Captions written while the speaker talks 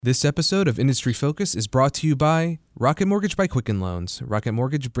This episode of Industry Focus is brought to you by Rocket Mortgage by Quicken Loans. Rocket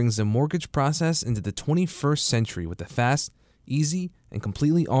Mortgage brings the mortgage process into the 21st century with a fast, easy, and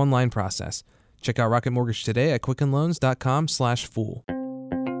completely online process. Check out Rocket Mortgage today at quickenloans.com/fool.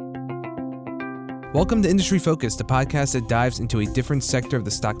 Welcome to Industry Focus, the podcast that dives into a different sector of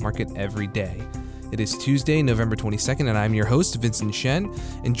the stock market every day. It is Tuesday, November 22nd, and I'm your host, Vincent Shen.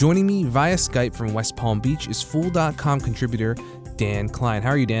 And joining me via Skype from West Palm Beach is Fool.com contributor Dan Klein. How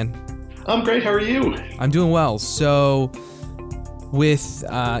are you, Dan? I'm great. How are you? I'm doing well. So, with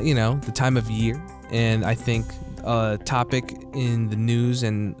the time of year, and I think a topic in the news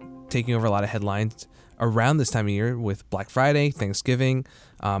and taking over a lot of headlines around this time of year with Black Friday, Thanksgiving,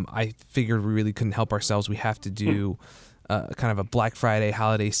 I figured we really couldn't help ourselves. We have to do kind of a Black Friday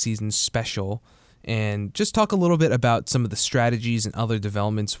holiday season special and just talk a little bit about some of the strategies and other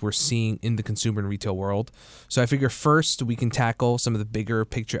developments we're seeing in the consumer and retail world. So I figure first we can tackle some of the bigger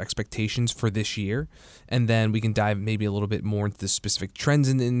picture expectations for this year, and then we can dive maybe a little bit more into the specific trends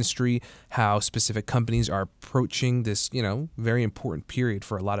in the industry, how specific companies are approaching this, very important period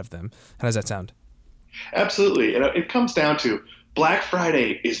for a lot of them. How does that sound? Absolutely. It comes down to Black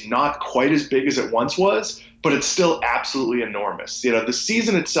Friday is not quite as big as it once was, but it's still absolutely enormous. The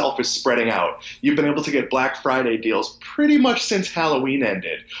season itself is spreading out. You've been able to get Black Friday deals pretty much since Halloween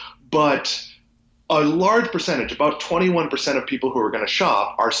ended, but a large percentage, about 21% of people who are going to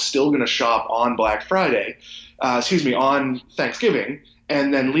shop are still going to shop on Black Friday, on Thanksgiving.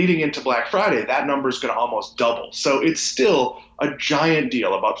 And then leading into Black Friday, that number is going to almost double. So it's still a giant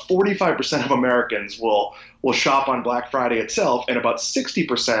deal. About 45% of Americans will shop on Black Friday itself, and about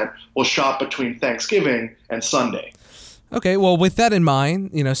 60% will shop between Thanksgiving and Sunday. Okay, well, with that in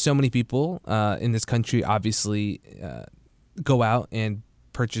mind, so many people in this country obviously go out and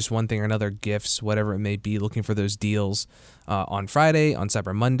purchase one thing or another, gifts, whatever it may be, looking for those deals on Friday, on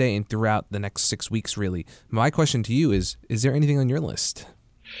Cyber Monday, and throughout the next 6 weeks, really. My question to you is there anything on your list?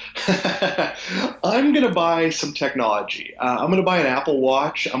 I'm going to buy some technology. I'm going to buy an Apple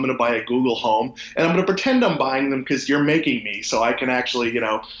Watch. I'm going to buy a Google Home. And I'm going to pretend I'm buying them because you're making me so I can actually,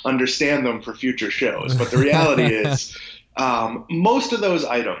 understand them for future shows. But the reality is most of those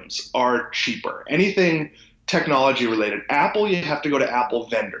items are cheaper. Anything technology related. Apple, you have to go to Apple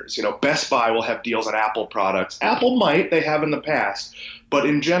vendors. Best Buy will have deals on Apple products. Apple might, they have in the past, but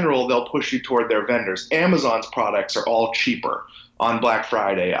in general, they'll push you toward their vendors. Amazon's products are all cheaper on Black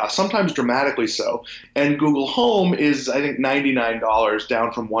Friday, sometimes dramatically so. And Google Home is, I think, $99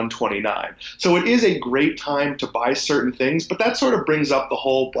 down from $129. So it is a great time to buy certain things, but that sort of brings up the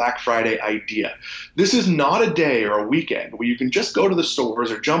whole Black Friday idea. This is not a day or a weekend where you can just go to the stores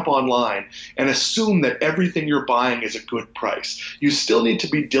or jump online and assume that everything you're buying is a good price. You still need to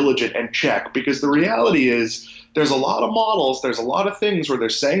be diligent and check, because the reality is there's a lot of models, there's a lot of things where they're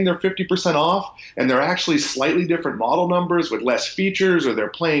saying they're 50% off, and they're actually slightly different model numbers with less features, or they're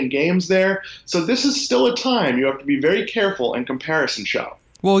playing games there. So this is still a time you have to be very careful and comparison shop.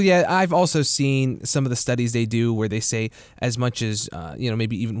 Well, yeah, I've also seen some of the studies they do where they say as much as,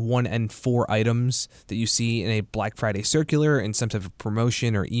 maybe even 1 in 4 items that you see in a Black Friday circular in some type of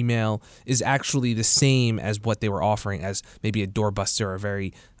promotion or email is actually the same as what they were offering as maybe a doorbuster or a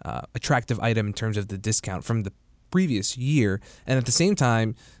very attractive item in terms of the discount from the previous year. And at the same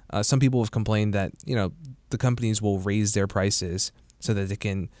time, some people have complained that, the companies will raise their prices so that they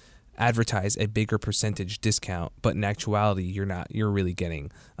can advertise a bigger percentage discount, but in actuality, you're really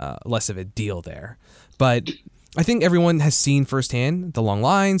getting less of a deal there. But I think everyone has seen firsthand the long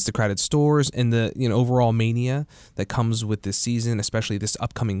lines, the crowded stores, and the overall mania that comes with this season, especially this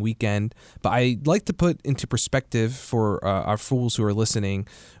upcoming weekend. But I'd like to put into perspective for our fools who are listening,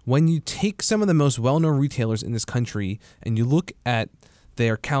 when you take some of the most well-known retailers in this country and you look at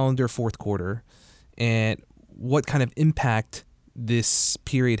their calendar fourth quarter and what kind of impact this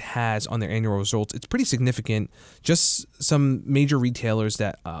period has on their annual results, it's pretty significant. Just some major retailers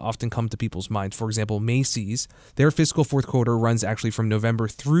that often come to people's minds. For example, Macy's, their fiscal fourth quarter runs actually from November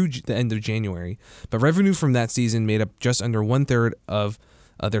through the end of January, but revenue from that season made up just under 1/3 of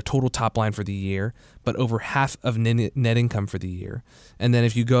their total top line for the year, but over half of net income for the year. And then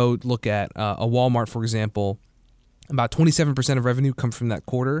if you go look at a Walmart, for example, about 27% of revenue comes from that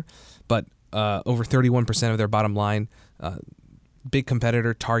quarter, but over 31% of their bottom line. Big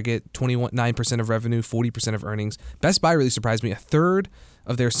competitor, Target, 29% of revenue, 40% of earnings. Best Buy really surprised me. 1/3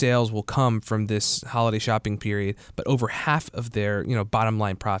 of their sales will come from this holiday shopping period, but over half of their bottom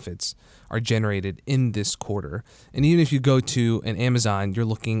line profits are generated in this quarter. And even if you go to an Amazon, you're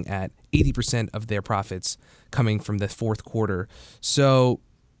looking at 80% of their profits coming from the fourth quarter. So,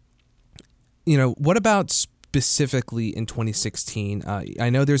 what about specifically in 2016. I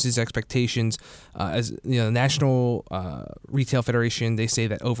know there's these expectations as the National Retail Federation. They say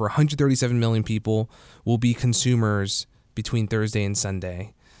that over 137 million people will be consumers between Thursday and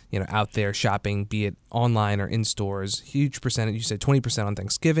Sunday. Out there shopping, be it online or in stores. Huge percentage. You said 20% on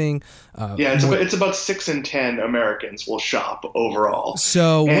Thanksgiving. It's about 6 in 10 Americans will shop overall.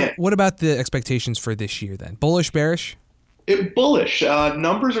 So what about the expectations for this year then? Bullish, bearish? Bullish.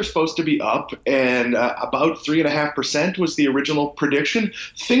 Numbers are supposed to be up, and about 3.5% was the original prediction.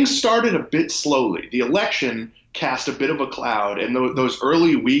 Things started a bit slowly. The election cast a bit of a cloud, and those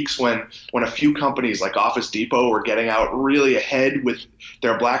early weeks when a few companies like Office Depot were getting out really ahead with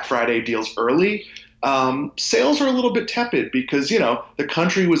their Black Friday deals early, sales were a little bit tepid because the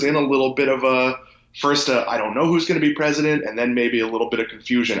country was in a little bit of a I don't know who's going to be president, and then maybe a little bit of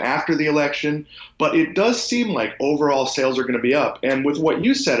confusion after the election. But it does seem like overall sales are going to be up. And with what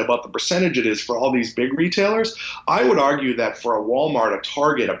you said about the percentage it is for all these big retailers, I would argue that for a Walmart, a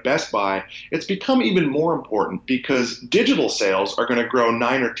Target, a Best Buy, it's become even more important because digital sales are going to grow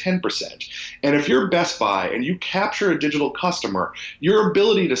 9 or 10%. And if you're Best Buy and you capture a digital customer, your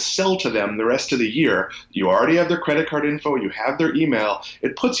ability to sell to them the rest of the year, you already have their credit card info, you have their email,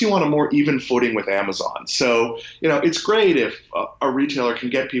 it puts you on a more even footing with Amazon. So, it's great if a retailer can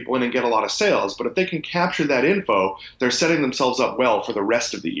get people in and get a lot of sales, but if they can capture that info, they're setting themselves up well for the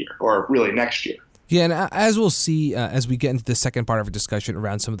rest of the year, or really next year. Yeah, and as we'll see as we get into the second part of our discussion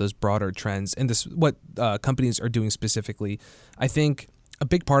around some of those broader trends and what companies are doing specifically, I think a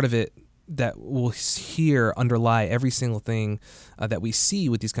big part of it that we'll hear underlie every single thing that we see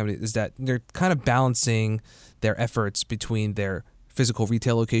with these companies is that they're kind of balancing their efforts between their physical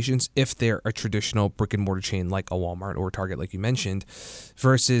retail locations, if they're a traditional brick and mortar chain like a Walmart or a Target, like you mentioned,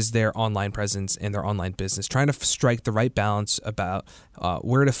 versus their online presence and their online business, trying to strike the right balance about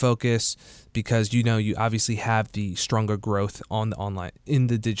where to focus, because you obviously have the stronger growth on the online in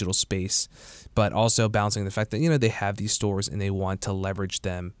the digital space, but also balancing the fact that they have these stores and they want to leverage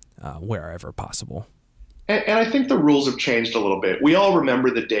them wherever possible. And I think the rules have changed a little bit. We all remember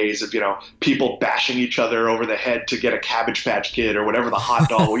the days of, people bashing each other over the head to get a Cabbage Patch Kid or whatever the hot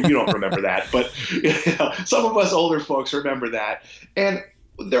doll. Well, you don't remember that, but some of us older folks remember that. And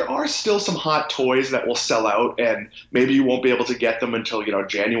there are still some hot toys that will sell out, and maybe you won't be able to get them until,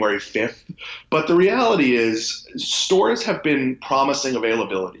 January 5th. But the reality is stores have been promising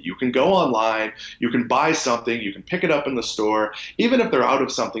availability. You can go online, you can buy something, you can pick it up in the store. Even if they're out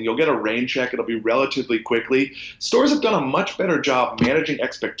of something, you'll get a rain check. It'll be relatively quickly. Stores have done a much better job managing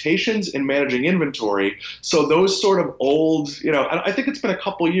expectations and managing inventory. So those sort of old, I think it's been a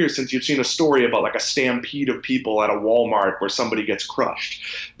couple of years since you've seen a story about like a stampede of people at a Walmart where somebody gets crushed.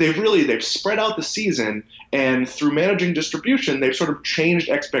 They've spread out the season, and through managing distribution, they've sort of changed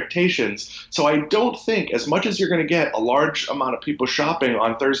expectations. So I don't think, as much as you're going to get a large amount of people shopping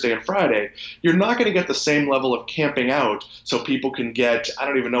on Thursday and Friday, you're not going to get the same level of camping out so people can get, I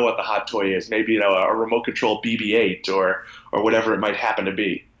don't even know what the hot toy is, maybe a remote control BB-8 or whatever it might happen to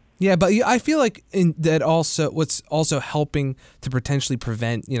be. Yeah, but I feel like that also what's also helping to potentially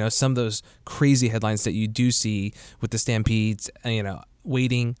prevent, some of those crazy headlines that you do see with the stampedes,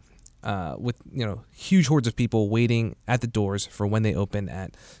 waiting with, huge hordes of people waiting at the doors for when they open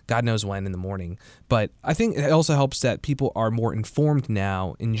at God knows when in the morning. But I think it also helps that people are more informed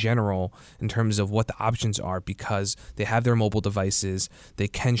now in general in terms of what the options are, because they have their mobile devices. They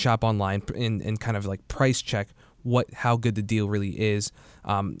can shop online and kind of like price check how good the deal really is.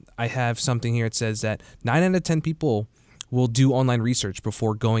 I have something here. It says that 9 out of 10 people will do online research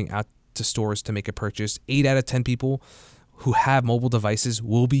before going out to stores to make a purchase. 8 out of 10 people who have mobile devices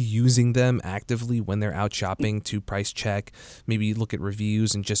will be using them actively when they're out shopping to price check, maybe look at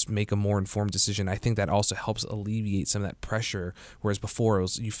reviews and just make a more informed decision. I think that also helps alleviate some of that pressure, whereas before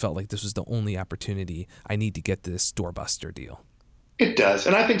you felt like this was the only opportunity. I need to get this doorbuster deal. It does.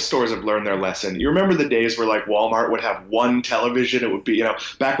 And I think stores have learned their lesson. You remember the days where like Walmart would have one television. It would be,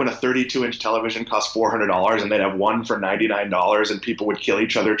 back when a 32-inch television cost $400 and they'd have one for $99 and people would kill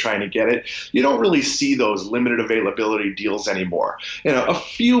each other trying to get it. You don't really see those limited availability deals anymore. A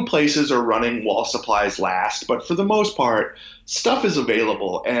few places are running while supplies last, but for the most part, stuff is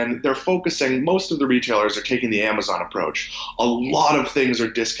available, and they're focusing, most of the retailers are taking the Amazon approach. A lot of things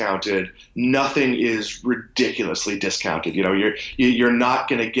are discounted. Nothing is ridiculously discounted. You're not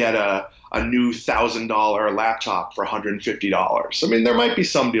going to get a new $1,000 laptop for $150. I mean, there might be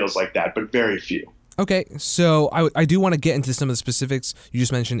some deals like that, but very few. Okay, so I do want to get into some of the specifics. You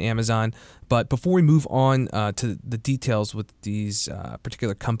just mentioned Amazon, but before we move on to the details with these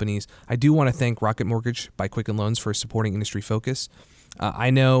particular companies, I do want to thank Rocket Mortgage by Quicken Loans for supporting Industry Focus. I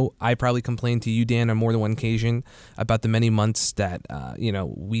know I probably complained to you, Dan, on more than one occasion about the many months that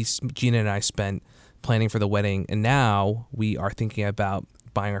Gina and I spent planning for the wedding, and now we are thinking about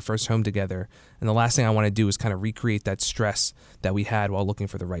buying our first home together. And the last thing I want to do is kind of recreate that stress that we had while looking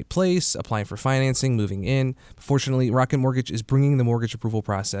for the right place, applying for financing, moving in. Fortunately, Rocket Mortgage is bringing the mortgage approval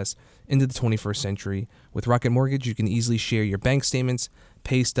process into the 21st century. With Rocket Mortgage, you can easily share your bank statements,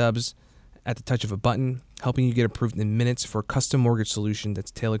 pay stubs at the touch of a button, helping you get approved in minutes for a custom mortgage solution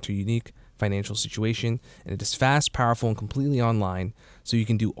that's tailored to your unique financial situation. And it is fast, powerful, and completely online, so you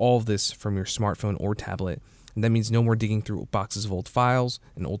can do all of this from your smartphone or tablet. And that means no more digging through boxes of old files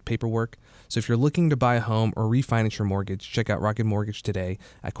and old paperwork. So if you're looking to buy a home or refinance your mortgage, check out Rocket Mortgage today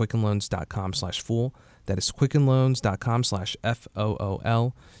at quickenloans.com/fool. That is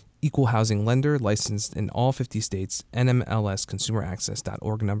quickenloans.com/FOOL. Equal housing lender, licensed in all 50 states,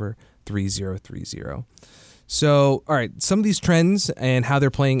 NMLSconsumeraccess.org number 3030. So, all right, some of these trends and how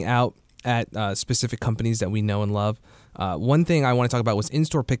they're playing out at specific companies that we know and love. One thing I want to talk about was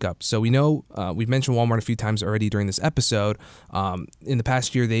in-store pickup. So we know we've mentioned Walmart a few times already during this episode. In the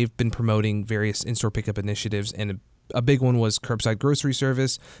past year, they've been promoting various in-store pickup initiatives, and a big one was curbside grocery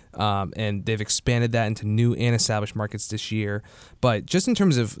service, and they've expanded that into new and established markets this year. But just in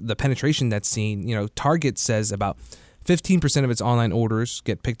terms of the penetration that's seen, Target says about 15% of its online orders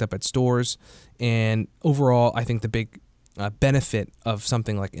get picked up at stores, and overall, I think the big benefit of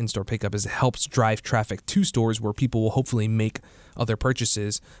something like in-store pickup is it helps drive traffic to stores where people will hopefully make other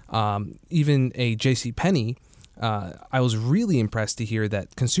purchases. Even a JCPenney, I was really impressed to hear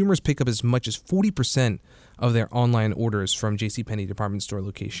that consumers pick up as much as 40% of their online orders from JCPenney department store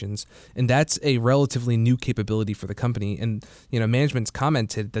locations, and that's a relatively new capability for the company. And management's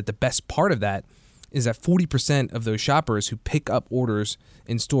commented that the best part of that is that 40% of those shoppers who pick up orders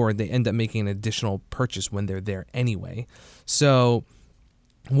in store, they end up making an additional purchase when they're there anyway. So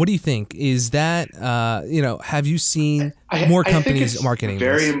what do you think? Is that, have you seen more companies marketing this?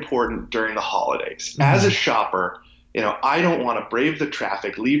 Very important during the holidays. Mm-hmm. As a shopper, I don't want to brave the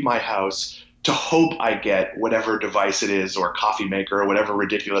traffic, leave my house to hope I get whatever device it is or coffee maker or whatever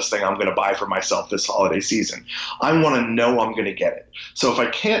ridiculous thing I'm going to buy for myself this holiday season. I want to know I'm going to get it. So if I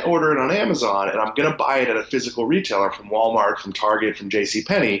can't order it on Amazon and I'm going to buy it at a physical retailer from Walmart, from Target, from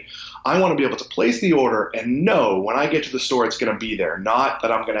JCPenney, I want to be able to place the order and know when I get to the store it's going to be there, not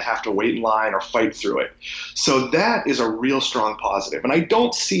that I'm going to have to wait in line or fight through it. So that is a real strong positive. And I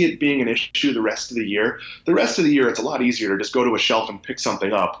don't see it being an issue the rest of the year. The rest of the year, it's a lot easier to just go to a shelf and pick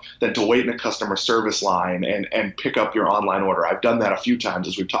something up than to wait in a customer service line and pick up your online order. I've done that a few times,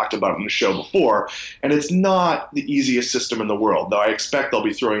 as we've talked about in the show before, and it's not the easiest system in the world, though I expect they'll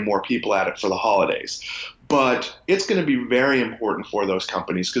be throwing more people at it for the holidays. But it's going to be very important for those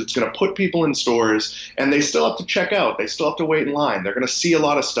companies because it's going to put people in stores, and they still have to check out. They still have to wait in line. They're going to see a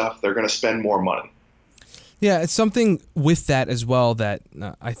lot of stuff. They're going to spend more money. Yeah, it's something with that as well that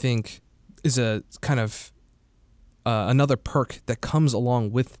I think is a kind of another perk that comes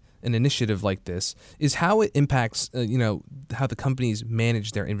along with an initiative like this is how it impacts, how the companies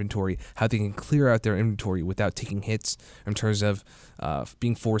manage their inventory, how they can clear out their inventory without taking hits in terms of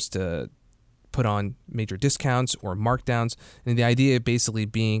being forced to put on major discounts or markdowns. And the idea basically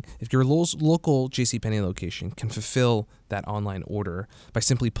being if your local JCPenney location can fulfill that online order by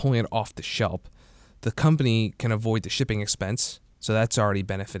simply pulling it off the shelf, the company can avoid the shipping expense. So that's already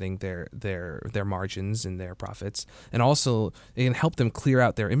benefiting their margins and their profits. And also it can help them clear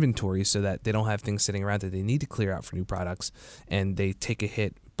out their inventory so that they don't have things sitting around that they need to clear out for new products, and they take a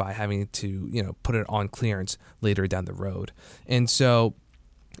hit by having to, put it on clearance later down the road. And so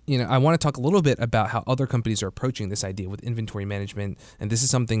I want to talk a little bit about how other companies are approaching this idea with inventory management. And this is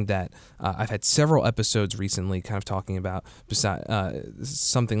something that I've had several episodes recently kind of talking about,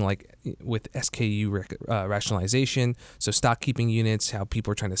 something like with SKU rationalization. So stock keeping units, how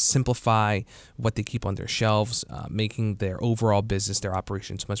people are trying to simplify what they keep on their shelves, making their overall business, their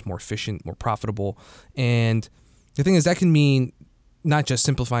operations much more efficient, more profitable. And the thing is that can mean not just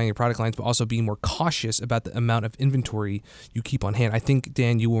simplifying your product lines, but also being more cautious about the amount of inventory you keep on hand. I think,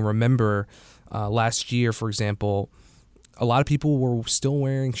 Dan, you will remember last year, for example, a lot of people were still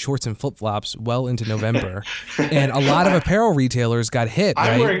wearing shorts and flip-flops well into November, and a lot of apparel retailers got hit,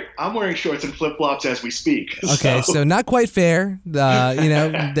 right? I'm wearing shorts and flip-flops as we speak. Okay, so not quite fair,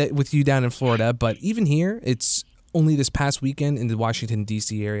 with you down in Florida, but even here, it's only this past weekend in the Washington,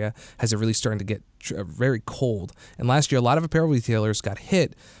 D.C. area has it really starting to get very cold. And last year, a lot of apparel retailers got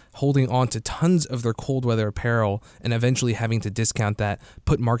hit holding on to tons of their cold weather apparel and eventually having to discount that,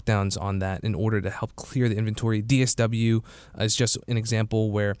 put markdowns on that in order to help clear the inventory. DSW is just an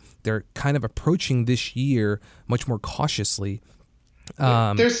example where they're kind of approaching this year much more cautiously.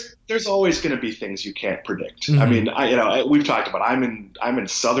 There's always going to be things you can't predict. I Mhm. mean, we've talked about I'm in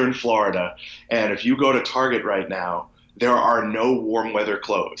southern Florida, and if you go to Target right now, there are no warm weather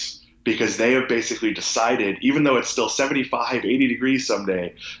clothes because they have basically decided, even though it's still 75, 80 degrees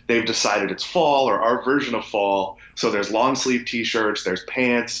someday, they've decided it's fall or our version of fall. So there's long sleeve t-shirts, there's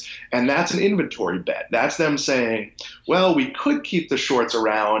pants, and that's an inventory bet. That's them saying, well, we could keep the shorts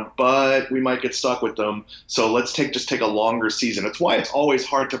around, but we might get stuck with them. So let's just take a longer season. It's why it's always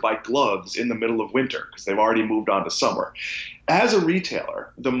hard to buy gloves in the middle of winter because they've already moved on to summer. As a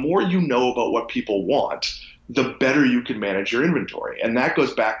retailer, the more you know about what people want, the better you can manage your inventory. And that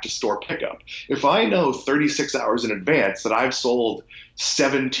goes back to store pickup. If I know 36 hours in advance that I've sold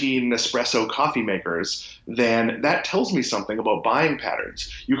 17 espresso coffee makers, then that tells me something about buying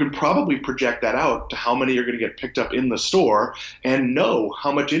patterns. You can probably project that out to how many are going to get picked up in the store and know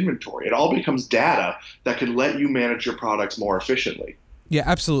how much inventory. It all becomes data that can let you manage your products more efficiently. Yeah,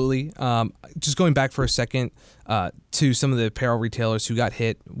 absolutely. Just going back for a second to some of the apparel retailers who got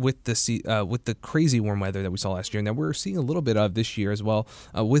hit with the crazy warm weather that we saw last year, and that we're seeing a little bit of this year as well.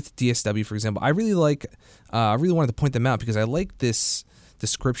 With DSW, for example, I really wanted to point them out because I like this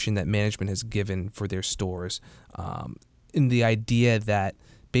description that management has given for their stores, in the idea that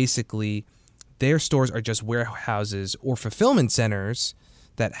basically their stores are just warehouses or fulfillment centers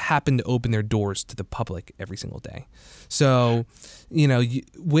that happen to open their doors to the public every single day. So,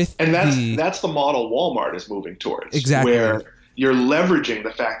 That's the model Walmart is moving towards. Exactly. Where you're leveraging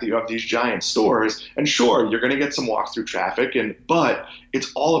the fact that you have these giant stores, and sure, you're going to get some walk-through traffic, but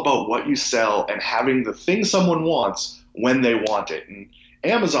it's all about what you sell and having the thing someone wants when they want it. And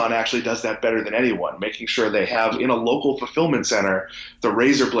Amazon actually does that better than anyone, making sure they have in a local fulfillment center the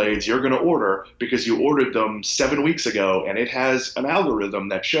razor blades you're going to order because you ordered them 7 weeks ago, and it has an algorithm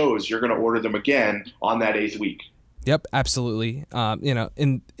that shows you're going to order them again on that 8th week. Yep, absolutely.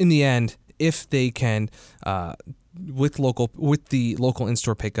 In the end, if they can, with the local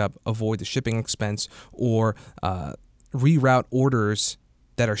in-store pickup, avoid the shipping expense or reroute orders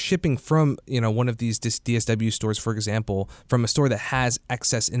that are shipping from one of these DSW stores, for example, from a store that has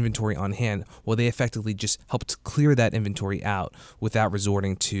excess inventory on hand, well, they effectively just help to clear that inventory out without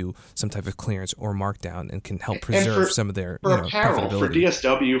resorting to some type of clearance or markdown, and can help preserve some of their apparel, profitability. for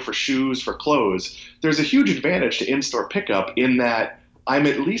DSW, for shoes, for clothes. There's a huge advantage to in-store pickup in that I'm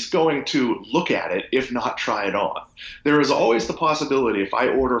at least going to look at it, if not try it on. There is always the possibility if I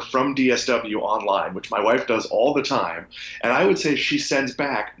order from DSW online, which my wife does all the time, and I would say she sends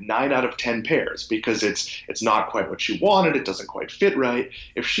back 9 out of 10 pairs because it's not quite what she wanted, it doesn't quite fit right.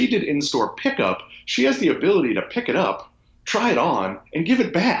 If she did in-store pickup, she has the ability to pick it up, try it on, and give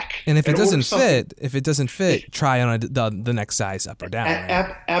it back. And if it doesn't fit, try on the next size up or down.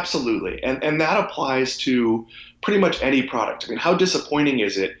 Right? Absolutely. And that applies to pretty much any product. I mean, how disappointing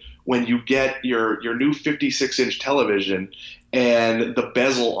is it when you get your new 56-inch television and the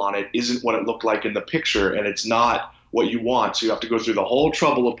bezel on it isn't what it looked like in the picture, and it's not what you want, so you have to go through the whole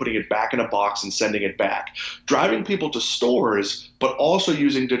trouble of putting it back in a box and sending it back. Driving people to stores, but also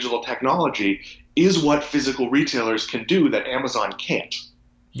using digital technology, is what physical retailers can do that Amazon can't.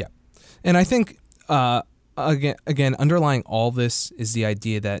 Yeah. And I think again, underlying all this is the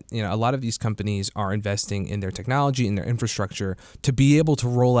idea that a lot of these companies are investing in their technology and their infrastructure to be able to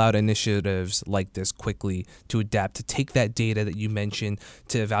roll out initiatives like this quickly, to adapt, to take that data that you mentioned,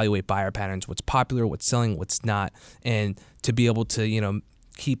 to evaluate buyer patterns, what's popular, what's selling, what's not, and to be able to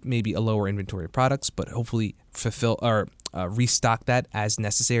keep maybe a lower inventory of products, but hopefully fulfill or restock that as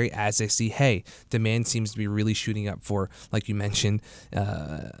necessary as they see, hey, demand seems to be really shooting up for, like you mentioned,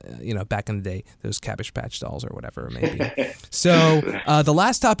 back in the day, those Cabbage Patch dolls or whatever it may be. So the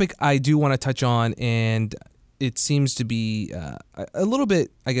last topic I do want to touch on, and it seems to be a little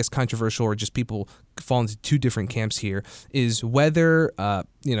bit, I guess, controversial, or just people fall into two different camps here, is whether,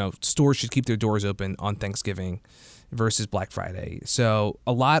 stores should keep their doors open on Thanksgiving versus Black Friday. So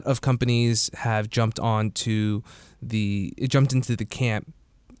a lot of companies have jumped into the camp,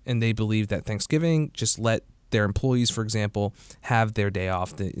 and they believe that Thanksgiving, just let their employees, for example, have their day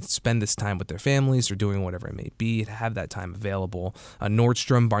off, they spend this time with their families or doing whatever it may be, to have that time available.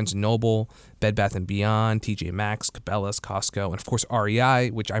 Nordstrom, Barnes & Noble, Bed Bath & Beyond, TJ Maxx, Cabela's, Costco, and of course REI,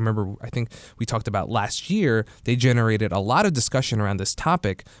 which I think we talked about last year. They generated a lot of discussion around this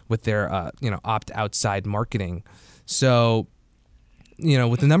topic with their opt-outside marketing. So,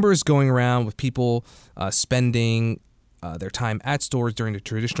 with the numbers going around, with people spending their time at stores during the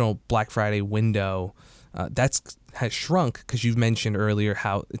traditional Black Friday window, has shrunk, because you've mentioned earlier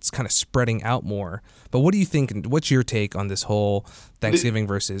how it's kind of spreading out more. But what do you think, and what's your take on this whole Thanksgiving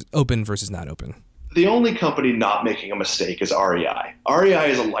versus open versus not open? The only company not making a mistake is REI.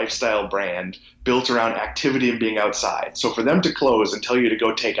 REI is a lifestyle brand built around activity and being outside. So for them to close and tell you to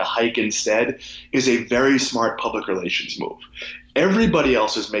go take a hike instead is a very smart public relations move. Everybody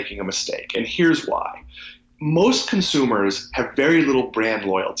else is making a mistake, and here's why. Most consumers have very little brand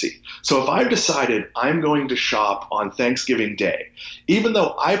loyalty. So if I've decided I'm going to shop on Thanksgiving Day, even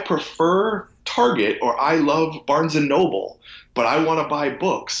though I prefer Target or I love Barnes & Noble, but I want to buy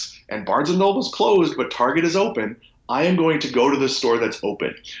books, and Barnes & Noble's closed, but Target is open, I am going to go to the store that's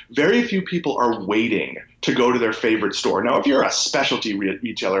open. Very few people are waiting to go to their favorite store. Now, if you're a specialty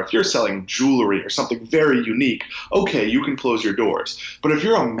retailer, if you're selling jewelry or something very unique, okay, you can close your doors. But if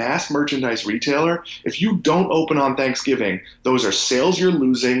you're a mass merchandise retailer, if you don't open on Thanksgiving, those are sales you're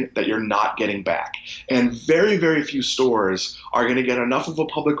losing that you're not getting back. And very, very few stores are going to get enough of a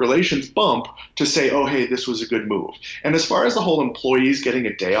public relations bump to say, oh, hey, this was a good move. And as far as the whole employees getting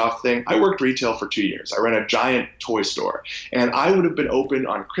a day off thing, I worked retail for 2 years. I ran a giant toy store, and I would have been open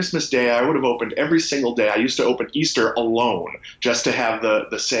on Christmas Day. I would have opened every single day. I used to open Easter alone just to have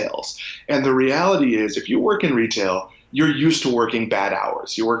the sales. And the reality is, if you work in retail, you're used to working bad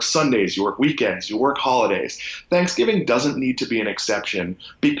hours. You work Sundays, you work weekends, you work holidays. Thanksgiving doesn't need to be an exception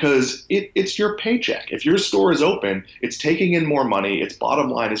because it's your paycheck. If your store is open, it's taking in more money, its bottom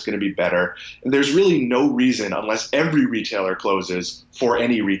line is going to be better. And there's really no reason, unless every retailer closes, for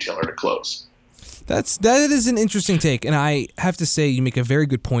any retailer to close. That is an interesting take, and I have to say you make a very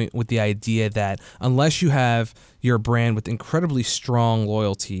good point with the idea that unless you have your brand with incredibly strong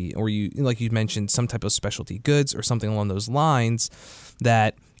loyalty, or you, like you mentioned, some type of specialty goods or something along those lines,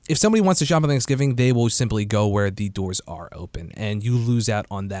 that if somebody wants to shop on Thanksgiving, they will simply go where the doors are open, and you lose out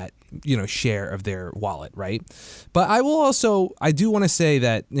on that, share of their wallet, right? But I do want to say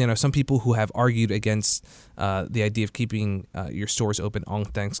that, some people who have argued against the idea of keeping your stores open on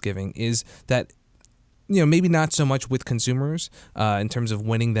Thanksgiving is that maybe not so much with consumers in terms of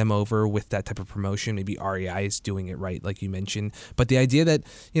winning them over with that type of promotion. Maybe REI is doing it right, like you mentioned. But the idea that,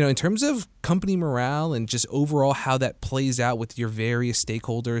 in terms of company morale and just overall how that plays out with your various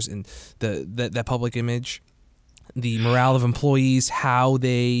stakeholders and that public image, the morale of employees, how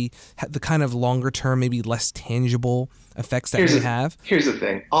they the kind of longer term, maybe less tangible effects that they have. Here's the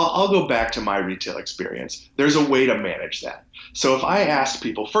thing. I'll go back to my retail experience. There's a way to manage that. So if I asked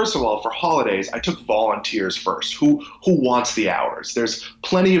people, first of all, for holidays, I took volunteers first. Who wants the hours? There's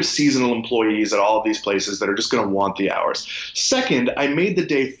plenty of seasonal employees at all of these places that are just going to want the hours. Second, I made the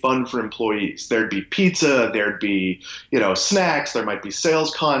day fun for employees. There'd be pizza, there'd be, snacks, there might be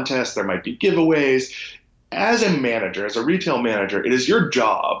sales contests, there might be giveaways. As a manager, as a retail manager, it is your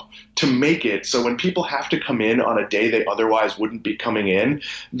job to make it so when people have to come in on a day they otherwise wouldn't be coming in,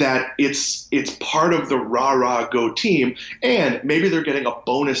 that it's part of the rah-rah go team, and maybe they're getting a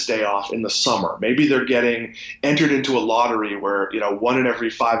bonus day off in the summer. Maybe they're getting entered into a lottery where, 1 in every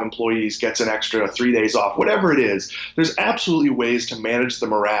 5 employees gets an extra 3 days off, whatever it is. There's absolutely ways to manage the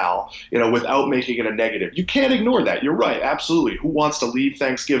morale, without making it a negative. You can't ignore that. You're right. Absolutely. Who wants to leave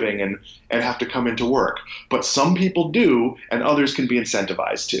Thanksgiving and have to come into work? But some people do, and others can be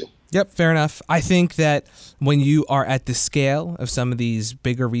incentivized to. Yep, fair enough. I think that when you are at the scale of some of these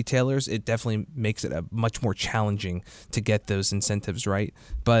bigger retailers, it definitely makes it much more challenging to get those incentives right.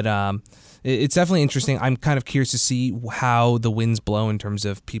 But it's definitely interesting. I'm kind of curious to see how the winds blow in terms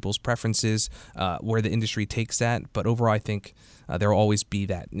of people's preferences, where the industry takes that. But overall, I think there will always be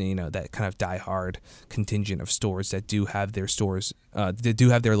that, that kind of diehard contingent of stores that do have their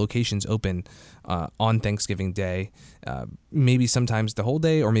locations open on Thanksgiving Day, maybe sometimes the whole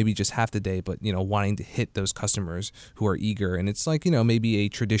day or maybe just half the day, but, wanting to hit those customers who are eager. And it's like, maybe a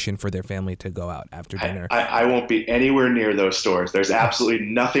tradition for their family to go out after dinner. I won't be anywhere near those stores. There's absolutely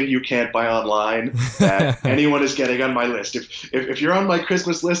nothing you can't buy online that anyone is getting on my list. If you're on my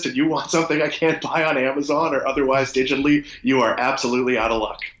Christmas list and you want something I can't buy on Amazon or otherwise digitally, you are absolutely out of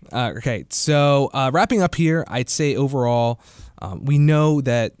luck. Okay, so wrapping up here, I'd say overall, we know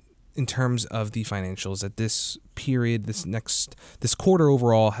that in terms of the financials, that this period, this quarter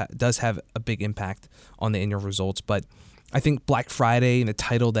overall does have a big impact on the annual results. But I think Black Friday and the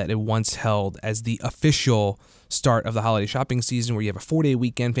title that it once held as the official start of the holiday shopping season, where you have a 4-day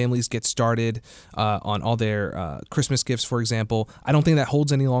weekend, families get started on all their Christmas gifts, for example, I don't think that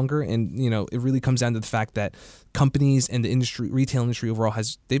holds any longer. And, it really comes down to the fact that companies and the retail industry overall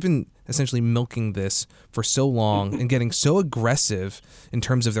they've been essentially milking this for so long and getting so aggressive in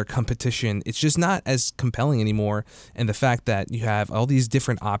terms of their competition. It's just not as compelling anymore. And the fact that you have all these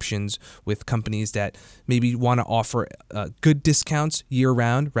different options with companies that maybe want to offer good discounts year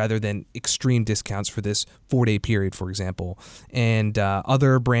round rather than extreme discounts for this 4-day period, for example. And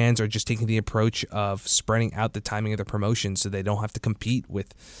other brands are just taking the approach of spreading out the timing of the promotion so they don't have to compete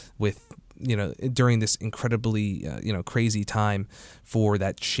with during this incredibly crazy time for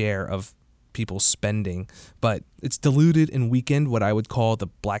that share of people's spending. But it's diluted and weakened what I would call the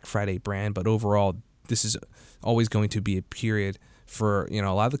Black Friday brand. But overall, this is always going to be a period for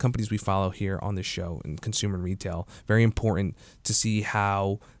a lot of the companies we follow here on this show in consumer and retail. Very important to see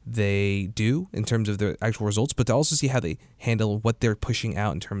how they do in terms of their actual results, but to also see how they handle what they're pushing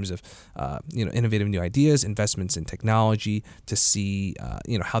out in terms of innovative new ideas, investments in technology, to see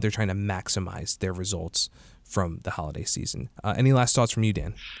how they're trying to maximize their results from the holiday season. Any last thoughts from you,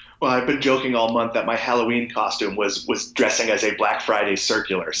 Dan? Well, I've been joking all month that my Halloween costume was dressing as a Black Friday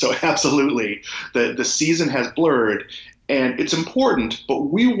circular. So absolutely, the season has blurred. And it's important, but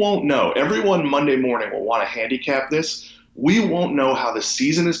we won't know. Everyone Monday morning will want to handicap this. We won't know how the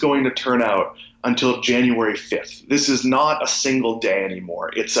season is going to turn out until January 5th. This is not a single day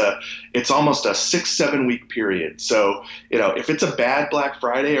anymore. It's almost a 6-7 week period. So, if it's a bad Black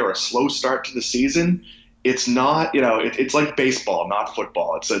Friday or a slow start to the season, it's not, it's like baseball, not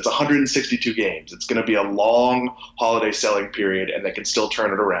football. It's 162 games. It's going to be a long holiday selling period, and they can still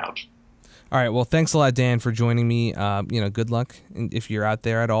turn it around. All right. Well, thanks a lot, Dan, for joining me. Good luck if you're out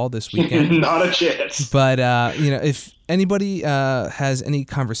there at all this weekend. Not a chance. But, if anybody has any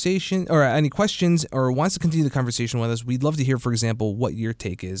conversation or any questions or wants to continue the conversation with us, we'd love to hear, for example, what your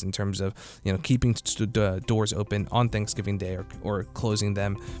take is in terms of, keeping doors open on Thanksgiving Day or closing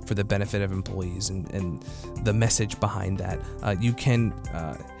them for the benefit of employees and the message behind that. You can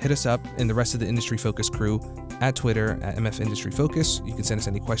hit us up and the rest of the Industry Focus crew at Twitter at MF Industry Focus. You can send us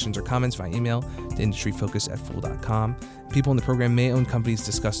any questions or comments via email to industryfocus@fool.com. People in the program may own companies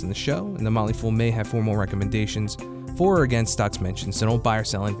discussed in the show, and the Motley Fool may have formal recommendations for or against stocks mentioned, so don't buy or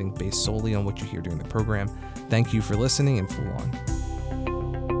sell anything based solely on what you hear during the program. Thank you for listening, and Fool on.